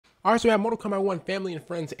All right, so we have Mortal Kombat 1 family and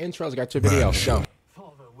friends intros. Got your video. Go.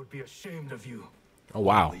 Father would be ashamed of you. Oh,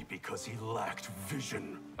 wow. Only because he lacked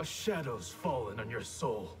vision. A shadow's fallen on your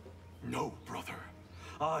soul. No, brother.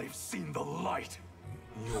 I've seen the light.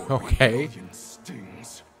 Your Okay. rebellion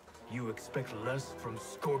stings. You expect less from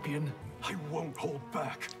Scorpion? I won't hold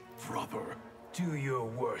back, brother. Do your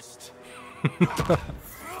worst.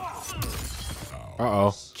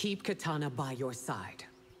 Uh-oh. Keep Kitana by your side.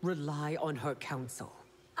 Rely on her counsel.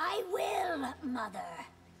 I will, Mother.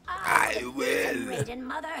 I will. Raiden,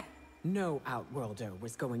 Mother. No Outworlder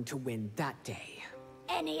was going to win that day.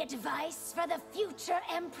 Any advice for the future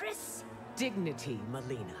Empress? Dignity,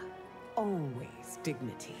 Mileena. Always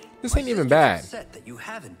dignity. This ain't even bad. Upset that you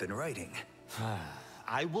haven't been writing.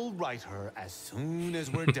 I will write her as soon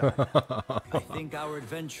as we're done. I think our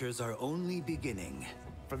adventures are only beginning.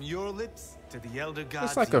 From your lips to the Elder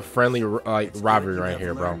Gods. It's like a friendly like It's robbery good you right have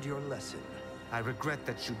here, bro. learned your lesson. I regret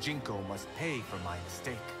that Shujinko must pay for my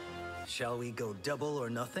mistake. Shall we go double or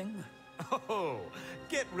nothing? Oh,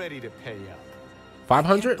 get ready to pay up. I can't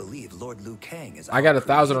 500? believe Lord Liu Kang is. I got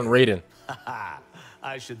 1,000 on Raiden.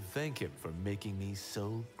 I should thank him for making me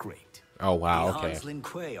so great. Oh, wow. The Okay. Hans Lin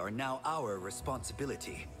Kuei are now our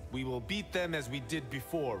responsibility. We will beat them as we did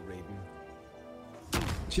before, Raiden.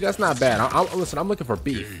 See, that's not bad. Listen, I'm looking for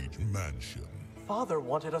beef. Mansion. Father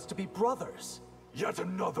wanted us to be brothers. Yet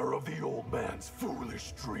another of the old man's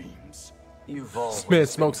foolish dreams. You've always Man,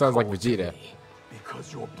 smoke sounds like cold to Vegeta. me.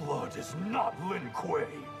 Because your blood is not Lin Kuei.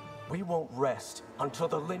 We won't rest until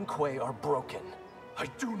the Lin Kuei are broken. I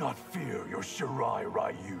do not fear your Shirai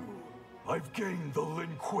Ryu. I've gained the Lin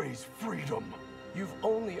Kuei's freedom. You've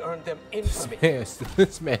only earned them infamy.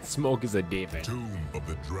 This man Smoke is a demon. Tomb of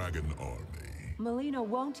the Dragon Army. Mileena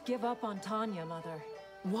won't give up on Tanya, Mother.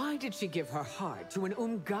 Why did she give her heart to an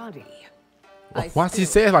Umgadi? Why'd she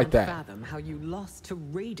say it like can't that? fathom how you lost to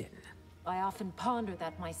Raiden. I often ponder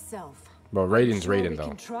that myself. Bro, Raiden's Sure Raiden, we though.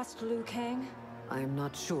 can trust Liu Kang? I am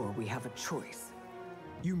not sure we have a choice.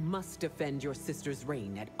 You must defend your sister's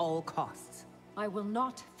reign at all costs. I will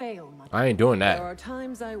not fail, Mother. I ain't doing There that. are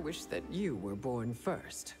times I wish that you were born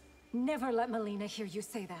first. Never let Mileena hear you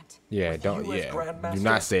say that. Yeah, With don't. you as Yeah, Grandmaster, do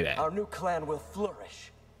not say that. Our new clan will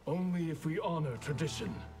flourish. Only if we honor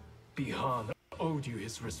tradition. Bihan owed you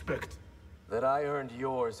his respect. That I earned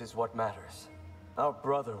yours is what matters. Our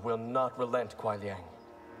brother will not relent, Kuai Liang.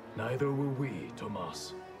 Neither will we,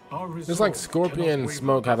 Tomas. Our It's like Scorpion and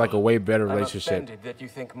Smoke have like a way better I'm relationship offended that you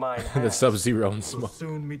think mine than has. Sub-Zero and We'll Smoke.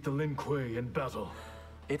 soon meet the Lin Kuei in battle.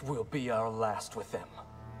 It will be our last with them.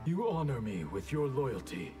 You honor me with your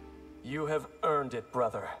loyalty. You have earned it,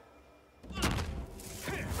 brother.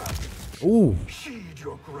 Ooh. Heed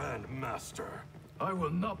your Grand Master. I will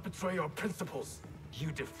not betray our principles.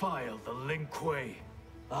 You defile the Lin Kuei.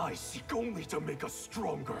 I seek only to make us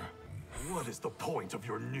stronger. What is the point of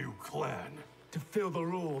your new clan? To fill the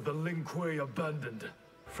role the Lin Kuei abandoned.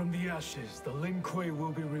 From the ashes, the Lin Kuei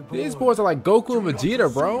will be reborn. These boys are like Goku and Do not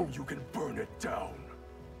Vegeta, bro. assume you can burn it down.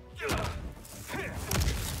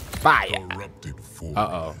 Fire. Corrupted force.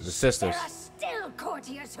 Uh-oh. The sisters. There are still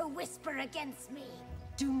courtiers who whisper against me.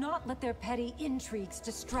 Do not let their petty intrigues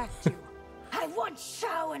distract you. I want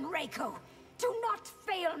Shao and Reiko. Do not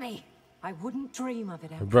fail me. I wouldn't dream of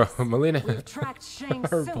it, Bro, Empress. We've Mileena. tracked Shang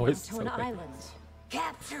Her Tsung voice to an so bad. island.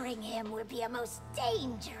 Capturing him would be a most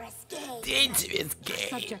dangerous game. Dangerous game.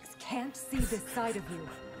 Subjects can't see this side of you.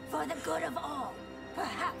 For the good of all,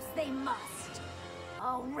 perhaps they must.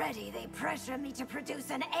 Already they pressure me to produce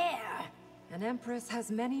an heir. An Empress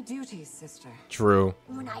has many duties, sister. True.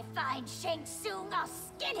 When I find Shang Tsung, I'll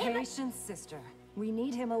skin him. Patience, sister. We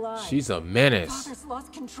need him alive. She's a menace. Father's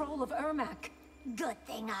lost control of Ermac. Good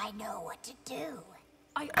thing I know what to do.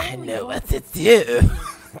 I know what to do.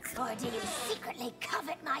 Or do you secretly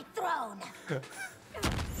covet my throne?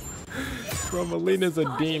 Bro, Mileena's a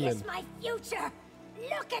Body demon. is my future.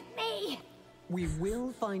 Look at me. We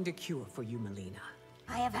will find a cure for you, Mileena.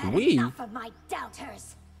 I have had We? enough of my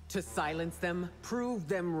doubters. To silence them, prove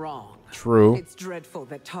them wrong. True. It's dreadful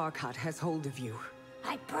that Tarkat has hold of you.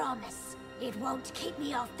 I promise it won't keep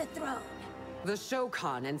me off the throne. The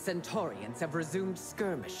Shokan and Centaurians have resumed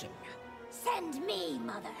skirmishing. Send me,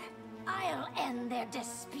 Mother. I'll end their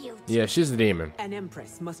dispute. Yeah, she's a demon. An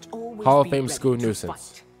Empress must always Hall of be Fame ready school to nuisance.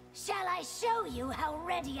 fight. Shall I show you how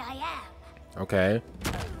ready I am? Okay.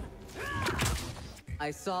 I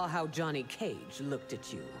saw how Johnny Cage looked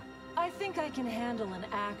at you. I think I can handle an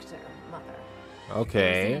actor, Mother. There's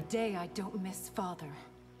Okay. a day I don't miss Father.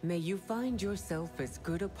 May you find yourself as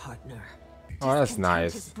good a partner Oh, that's Discontent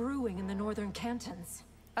is nice. brewing in the northern cantons.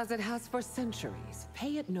 as it has for centuries.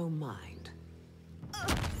 Pay it no mind.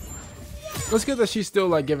 It's good that she's still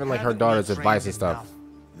like giving like her daughters advice and stuff.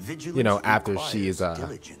 Vigilance You know, after she requires is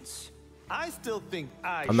diligence. I still think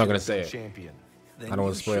I'm not gonna say it. champion. Then I don't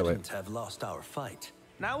want you to spoil shouldn't it. have lost our fight.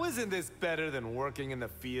 Now isn't this better than working in the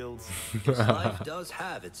fields? Life does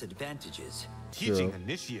have its advantages. Teaching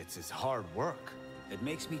initiates is hard work. It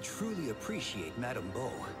makes me truly appreciate Madame Bo.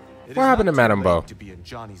 It What is happened not to too Madame late Bo? to be in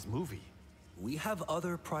Johnny's movie. We have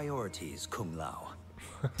other priorities, Kung Lao.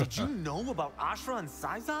 Did you know about Ashra and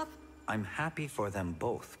Syzoth? I'm happy for them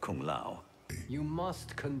both, Kung Lao. You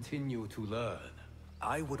must continue to learn.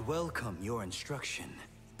 I would welcome your instruction.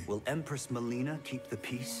 Will Empress Mileena keep the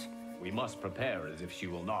peace? We must prepare as if she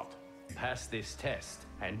will not. Pass this test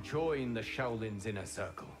and join the Shaolin's inner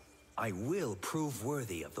circle. I will prove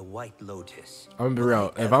worthy of the White Lotus. I'm gonna be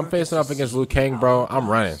real. If I'm facing up against Liu Kang, bro, I'm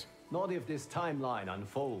running. Not if this timeline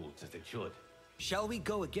unfolds as it should. Shall we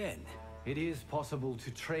go again? It is possible to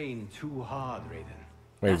train too hard, Raiden.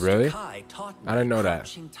 Wait, Master really? Kai taught me I didn't know that.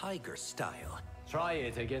 Crouching Tiger style. Try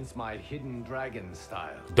it against my hidden dragon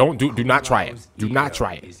style. Do not try it. Lao's Do not ego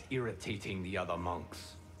try it. Is irritating the other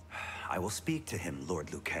monks. I will speak to him,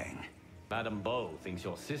 Lord Liu Kang. Madame Bo thinks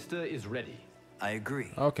your sister is ready. I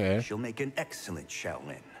agree. Okay. She'll make an excellent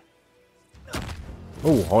Shaolin.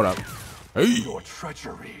 Oh, hold up. Hey. Your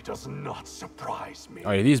treachery does not surprise me.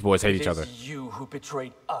 Oh yeah, these boys hate each It other. is you who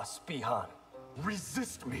betrayed us, Bihan.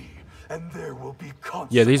 Resist me, and there will be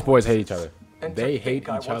consequences. Yeah, these boys hate each other. And They to hate think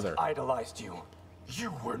I each once other. idolized you.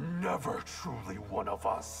 You were never truly one of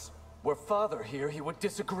us. Were Father here, he would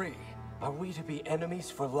disagree. Are we to be enemies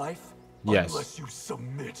for life? Yes. Unless you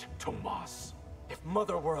submit, Tomas. If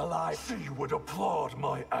Mother were alive, She would applaud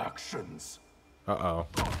my actions. Uh-oh.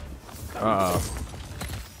 Uh-oh.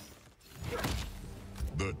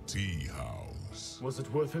 The tea house. Was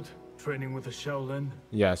it worth it, training with the Shaolin?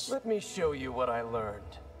 Yes. let me show you what I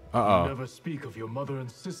learned. You Uh-oh. never speak of your mother and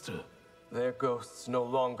sister. Their ghosts no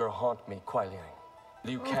longer haunt me, Kuai Liang.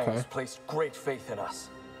 Liu Kang has placed great faith in us.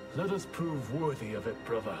 Let us prove worthy of it,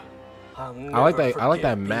 brother. I'll never I like that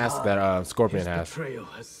forget mask Bihan. that Scorpion His has. betrayal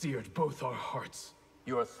has seared both our hearts.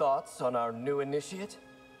 Your thoughts on our new initiate?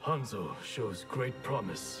 Hanzo shows great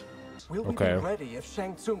promise. Will we Okay. be ready if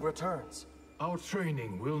Shang Tsung returns? Our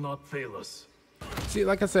training will not fail us. See,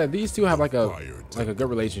 like I said, these two have like a good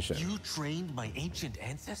relationship. You trained my ancient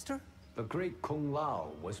ancestor? The great Kung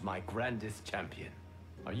Lao was my grandest champion.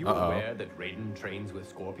 Are you Uh-oh. aware that Raiden trains with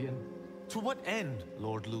Scorpion? To what end,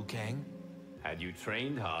 Lord Liu Kang? Had you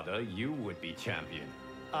trained harder, you would be champion.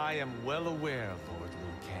 I am well aware, Lord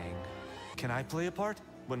Liu Kang. Can I play a part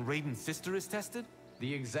when Raiden's sister is tested?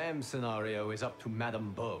 The exam scenario is up to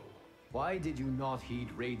Madame Bo. Why did you not heed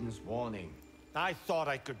Raiden's warning? I thought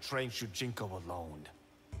I could train Shujinko alone.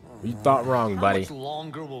 You thought wrong, How buddy. much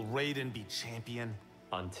longer will Raiden be champion?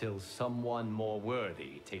 Until someone more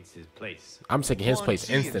worthy takes his place. I'm taking his place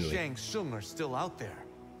Quan Chi instantly. and Shang Tsung are still out there.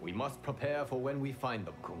 We must prepare for when we find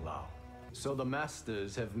them, Kung Lao. So the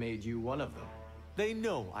masters have made you one of them. They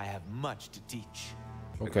know I have much to teach.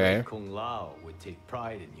 The Okay. great Kung Lao would take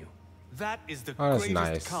pride in you. That is the Oh, that's greatest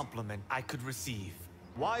nice. compliment I could receive.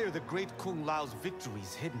 Why are the great Kung Lao's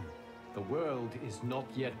victories hidden? The world is not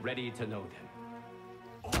yet ready to know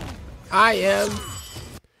them. I am.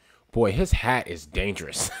 Boy, his hat is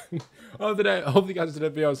dangerous. Other than that, I hope you guys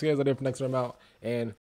enjoyed the video. See you guys later for next time out. And